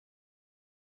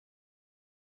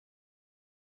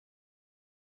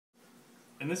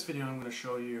In this video I'm going to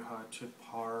show you how to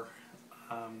power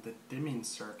the dimming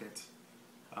circuit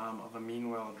of a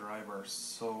Meanwell driver.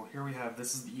 So here we have,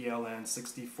 this is the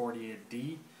ELN6048D,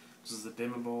 which is a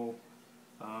dimmable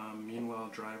Meanwell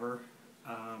driver,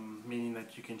 meaning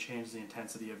that you can change the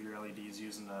intensity of your LEDs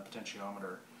using a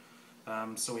potentiometer.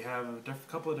 So we have a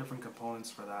couple of different components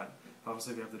for that.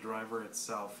 Obviously we have the driver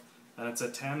itself, and it's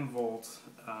a 10 volt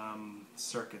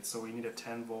circuit, so we need a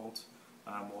 10 volt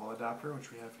wall adapter, which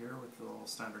we have here with the little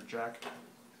standard jack.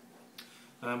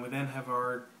 We then have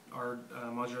our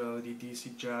modular LED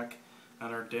DC jack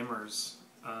and our dimmers.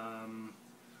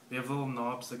 We have little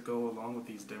knobs that go along with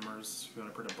these dimmers. If you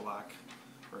want to put a black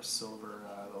or a silver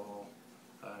little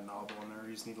knob on there,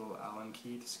 you just need a little Allen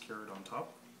key to secure it on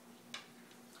top.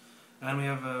 And we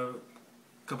have a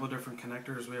couple of different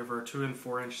connectors. We have our 2 and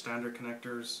 4 inch standard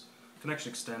connectors,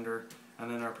 connection extender, and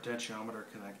then our potentiometer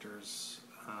connectors,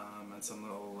 and some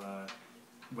little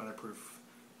weatherproof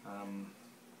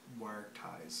wire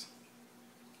ties.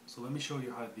 So let me show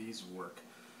you how these work.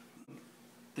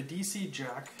 The DC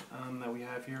jack that we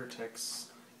have here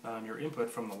takes your input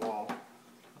from the wall,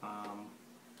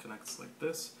 connects like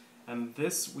this, and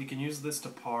this, we can use this to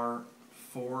power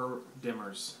 4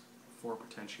 dimmers, 4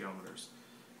 potentiometers.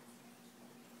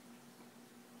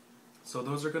 So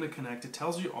those are going to connect. It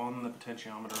tells you on the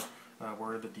potentiometer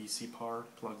where the DC power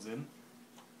plugs in.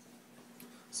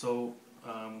 So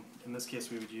in this case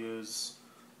we would use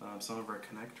some of our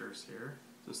connectors here.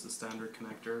 Just the standard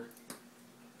connector,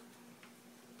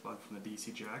 plug from the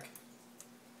DC jack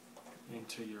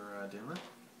into your dimmer.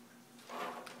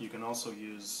 You can also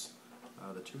use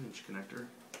the 2 inch connector.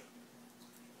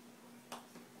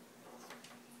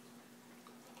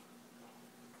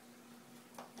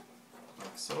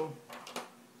 Like so.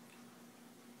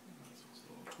 It's a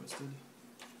little twisted.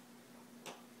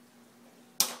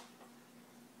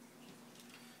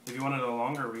 If you wanted a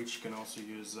longer reach, you can also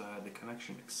use the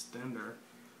connection extender,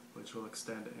 which will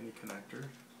extend any connector.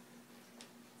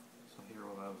 So here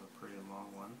we'll have a pretty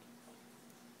long one.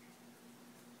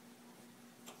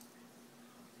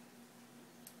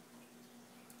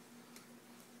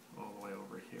 All the way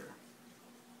over here.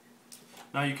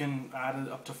 Now you can add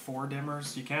it up to 4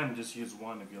 dimmers. You can just use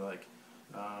one if you like.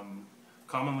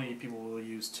 Commonly people will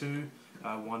use 2,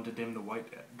 one to dim the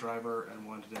white driver and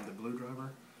one to dim the blue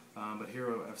driver. But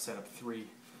here I've set up 3.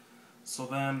 So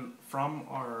then from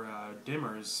our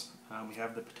dimmers, we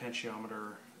have the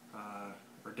potentiometer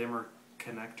or dimmer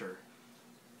connector.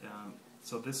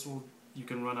 So this will, you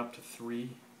can run up to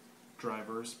 3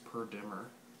 drivers per dimmer,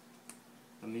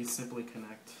 and these simply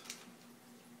connect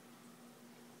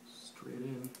straight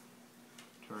in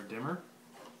to our dimmer.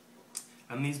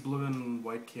 And these blue and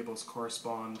white cables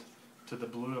correspond to the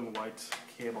blue and white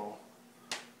cable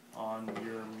on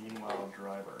your Meanwell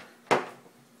driver.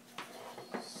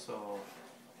 So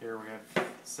here we have,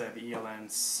 say, the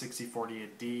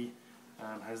ELN6048D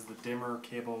has the dimmer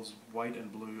cables white and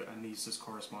blue, and these just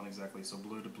correspond exactly, so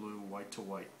blue to blue, white to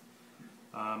white.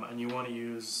 And you want to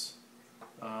use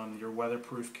your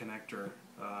weatherproof connector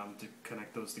to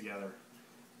connect those together.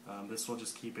 This will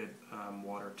just keep it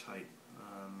watertight,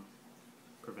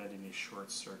 preventing these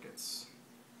short circuits.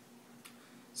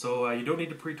 So you don't need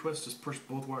to pre-twist, just push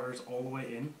both wires all the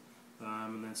way in,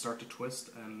 and then start to twist,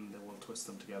 and then we'll twist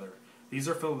them together. These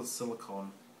are filled with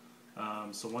silicone,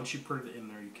 so once you put it in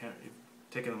there, you can't,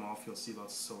 taking them off, you'll see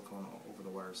lots of silicone all over the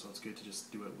wire, so it's good to just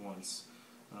do it once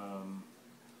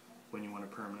when you want to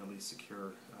permanently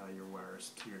secure your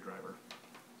wires to your driver.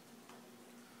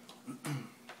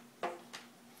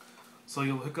 So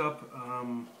you'll hook up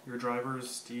your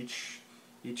drivers to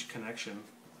each connection.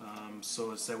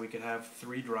 So say we could have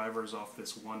 3 drivers off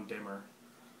this one dimmer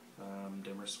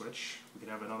switch. We could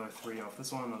have another 3 off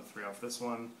this one, another 3 off this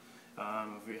one.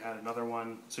 If we had another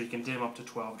one, so you can dim up to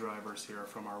 12 drivers here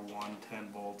from our one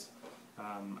 10 volt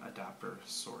adapter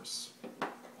source.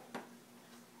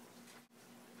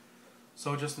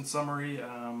 So just in summary,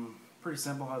 pretty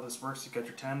simple how this works. You got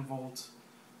your 10 volt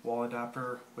wall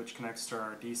adapter, which connects to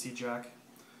our DC jack.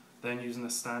 Then using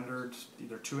the standard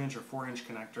either 2 inch or 4 inch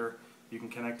connector, you can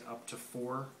connect up to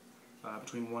 4,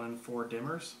 between 1 and 4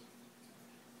 dimmers.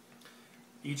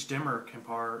 Each dimmer can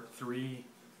power 3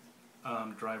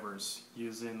 drivers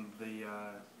using the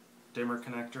dimmer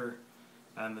connector,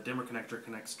 and the dimmer connector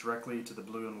connects directly to the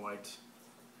blue and white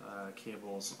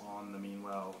cables on the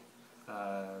Meanwell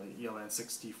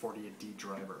ELN6048D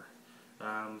driver.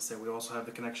 So we also have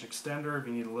the connection extender if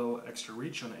you need a little extra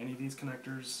reach on any of these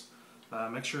connectors.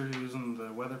 Make sure you're using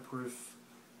the weatherproof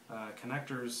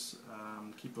connectors,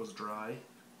 keep those dry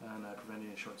and prevent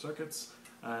any short circuits.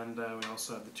 And we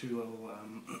also have the 2 little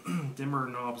dimmer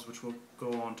knobs which will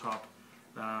go on top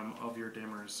of your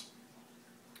dimmers,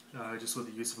 just with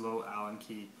the use of a little Allen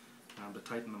key to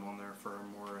tighten them on there for a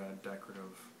more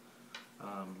decorative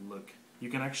look. You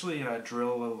can actually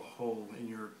drill a little hole in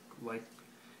your light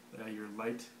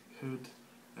hood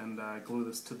and glue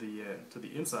this to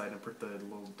the inside and put the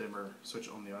little dimmer switch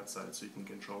on the outside, so you can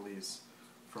control these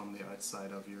from the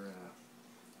outside of your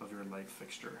light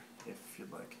fixture if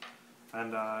you'd like.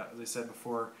 And as I said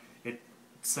before, it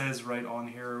says right on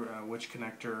here which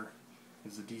connector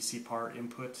is the DC power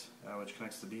input, which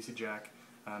connects to the DC jack,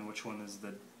 and which one is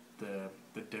the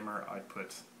dimmer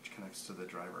output, which connects to the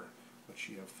driver, which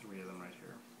you have 3 of them right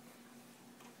here.